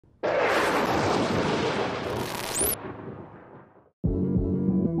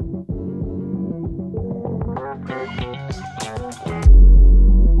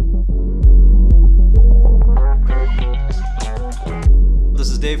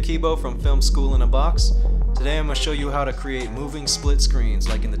Dave Kibo from Film School in a Box. Today I'm going to show you how to create moving split screens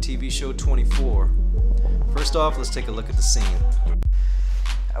like in the TV show 24. First off, let's take a look at the scene.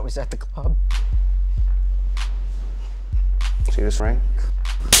 I was at the club. See this ring?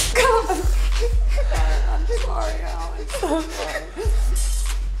 I'm sorry, Alex. I'm sorry.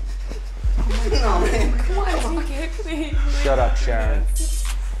 Why did you kick me? Shut up, Sharon.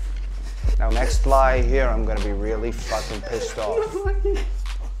 Now, next fly here, I'm gonna be really fucking pissed off.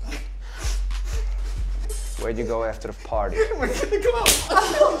 Where'd you go after the party?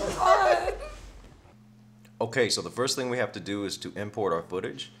 Okay, so the first thing we have to do is to import our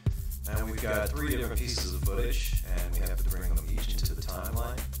footage. And we've got 3 different pieces of footage, and we have to bring them each into the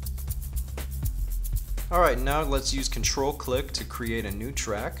timeline. Alright, now let's use Control-Click to create a new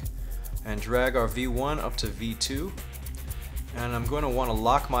track, and drag our V1 up to V2. And I'm going to want to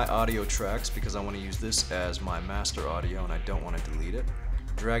lock my audio tracks because I want to use this as my master audio and I don't want to delete it.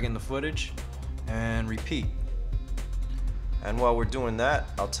 Drag in the footage and repeat. And while we're doing that,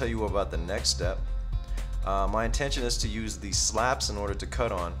 I'll tell you about the next step. My intention is to use these slaps in order to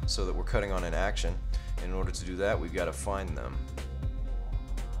cut on, so that we're cutting on an action. In order to do that, we've got to find them.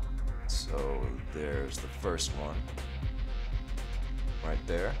 So there's the first one, right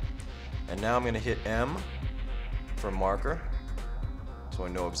there. And now I'm going to hit M for marker, so I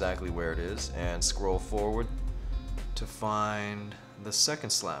know exactly where it is, and scroll forward to find the second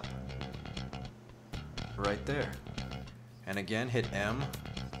slap, right there. And again, hit M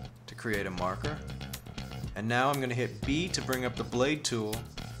to create a marker. And now I'm going to hit B to bring up the blade tool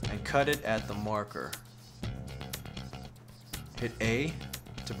and cut it at the marker. Hit A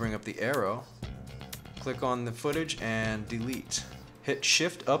to bring up the arrow. Click on the footage and delete. Hit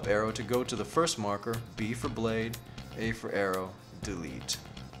Shift up arrow to go to the first marker, B for blade, A for arrow, delete.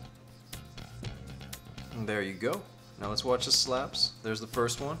 And there you go. Now let's watch the slaps. There's the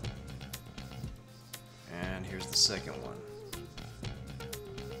first one. And here's the second one.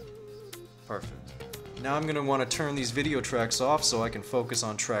 Perfect. Now I'm going to want to turn these video tracks off so I can focus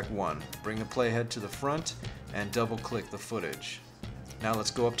on track 1. Bring the playhead to the front and double click the footage. Now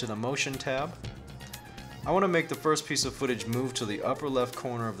let's go up to the motion tab. I want to make the first piece of footage move to the upper left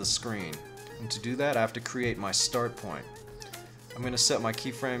corner of the screen. And to do that, I have to create my start point. I'm going to set my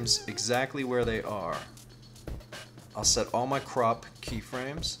keyframes exactly where they are. I'll set all my crop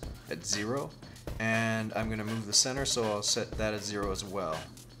keyframes at 0, and I'm going to move the center, so I'll set that at 0 as well.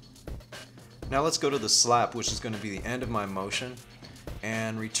 Now let's go to the slap, which is going to be the end of my motion,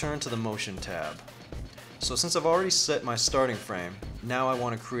 and return to the motion tab. So since I've already set my starting frame, now I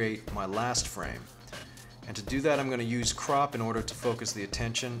want to create my last frame. And to do that, I'm going to use crop in order to focus the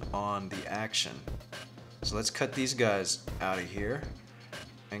attention on the action. So let's cut these guys out of here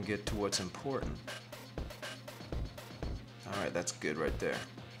and get to what's important. Alright, that's good right there.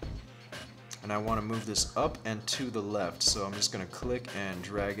 And I want to move this up and to the left, so I'm just going to click and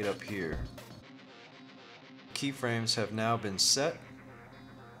drag it up here. Keyframes have now been set,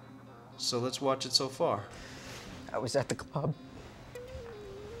 so let's watch it so far. I was at the club.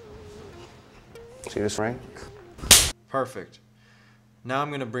 See this ring? Perfect. Now I'm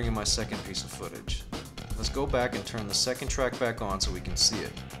going to bring in my second piece of footage. Let's go back and turn the second track back on so we can see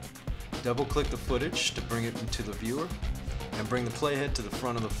it. Double click the footage to bring it into the viewer, and bring the playhead to the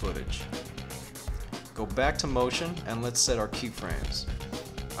front of the footage. Go back to motion and let's set our keyframes.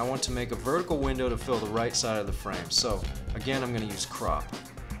 I want to make a vertical window to fill the right side of the frame, so again I'm going to use crop,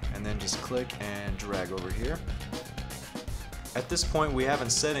 and then just click and drag over here. At this point we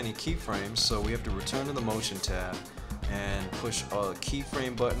haven't set any keyframes, so we have to return to the motion tab and push a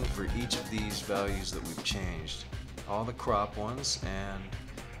keyframe button for each of these values that we've changed. All the crop ones and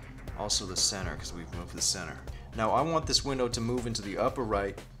also the center, because we've moved the center. Now I want this window to move into the upper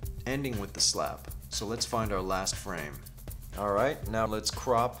right, ending with the slap. So let's find our last frame. Alright, now let's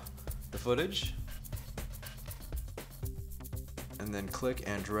crop the footage. And then click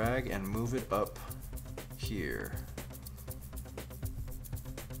and drag and move it up here.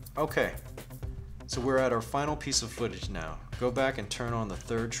 Okay, so we're at our final piece of footage now. Go back and turn on the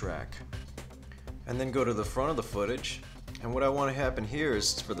third track. And then go to the front of the footage. And what I want to happen here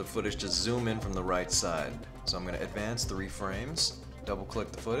is for the footage to zoom in from the right side. So I'm going to advance 3 frames, double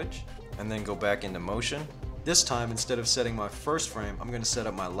click the footage, and then go back into motion. This time, instead of setting my first frame, I'm going to set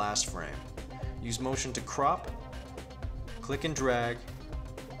up my last frame. Use motion to crop, click and drag,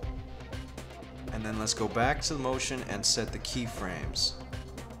 and then let's go back to the motion and set the keyframes.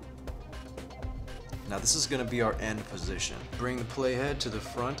 Now this is going to be our end position. Bring the playhead to the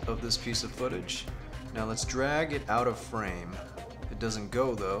front of this piece of footage. Now let's drag it out of frame. It doesn't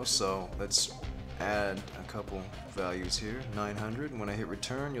go though, so let's add a couple values here. 900. When I hit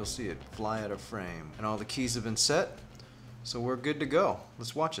return, you'll see it fly out of frame. And all the keys have been set, so we're good to go.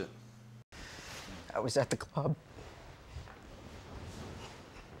 Let's watch it. I was at the club.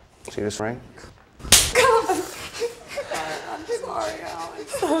 See this ring? I'm sorry,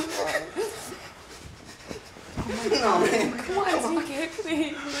 Alex. I'm sorry. Come on, TK,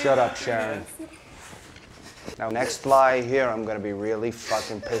 please. Shut up, Sharon. Now, next lie here, I'm gonna be really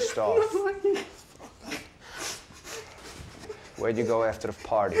fucking pissed off. Where'd you go after the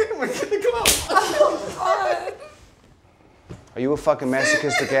party? Are you a fucking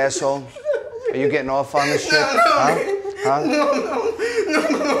masochistic asshole? Are you getting off on this shit? Huh? No.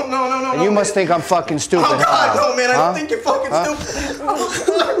 And you must think I'm fucking stupid, huh? No, man, I huh? don't think you're fucking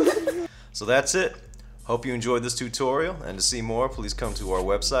stupid. So that's it. Hope you enjoyed this tutorial, and to see more, please come to our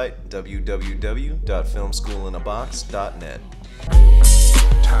website, www.filmschoolinAbox.net.